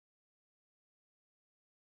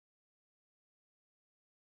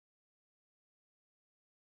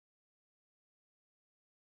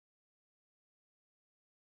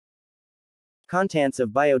Contents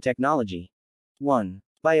of biotechnology. 1.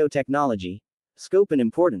 Biotechnology. Scope and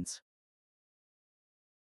importance.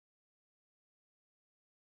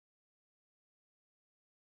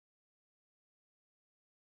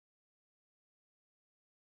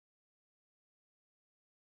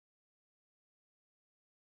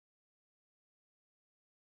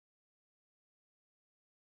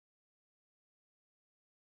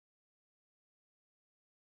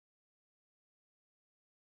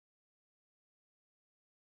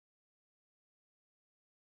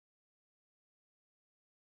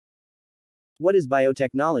 What is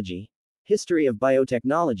biotechnology? History of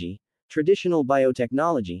biotechnology, traditional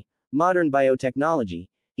biotechnology, modern biotechnology,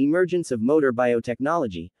 emergence of motor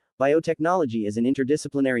biotechnology. Biotechnology is an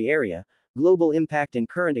interdisciplinary area, global impact and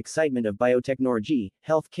current excitement of biotechnology,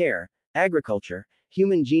 healthcare, agriculture,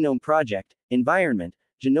 human genome project, environment,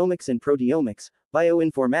 genomics and proteomics,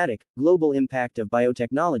 bioinformatic, global impact of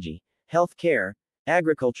biotechnology, healthcare,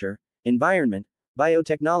 agriculture, environment,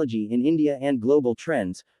 biotechnology in India and global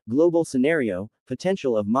trends, global scenario,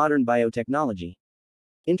 potential of modern biotechnology.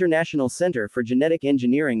 International Center for Genetic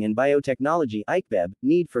Engineering and Biotechnology (ICBEB),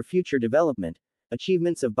 need for future development,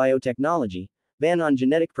 achievements of biotechnology, ban on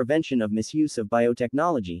genetic prevention of misuse of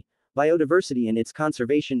biotechnology, biodiversity and its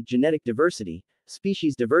conservation, genetic diversity,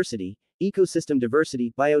 species diversity, ecosystem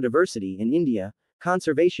diversity, biodiversity in India,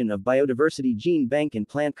 conservation of biodiversity, gene bank and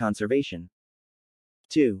plant conservation.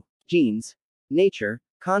 2. Genes. Nature,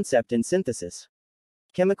 concept and synthesis.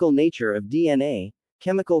 Chemical nature of DNA,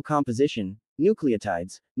 chemical composition,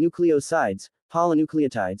 nucleotides, nucleosides,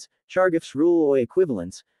 polynucleotides, Chargaff's rule or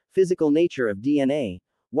equivalence, physical nature of DNA,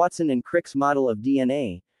 Watson and Crick's model of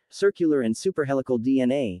DNA, circular and superhelical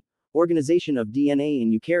DNA, organization of DNA in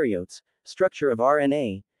eukaryotes, structure of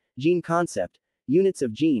RNA, gene concept, units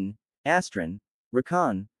of gene, astron,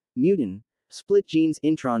 recon, mutant, split genes,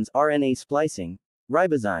 introns, RNA splicing,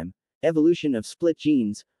 ribozyme, evolution of split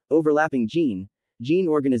genes, overlapping gene, gene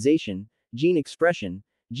organization, gene expression,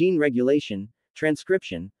 gene regulation,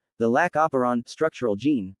 transcription, the lac operon, structural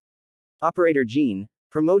gene, operator gene,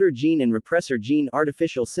 promoter gene and repressor gene,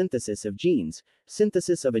 artificial synthesis of genes,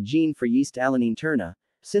 synthesis of a gene for yeast alanine terna,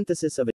 synthesis of a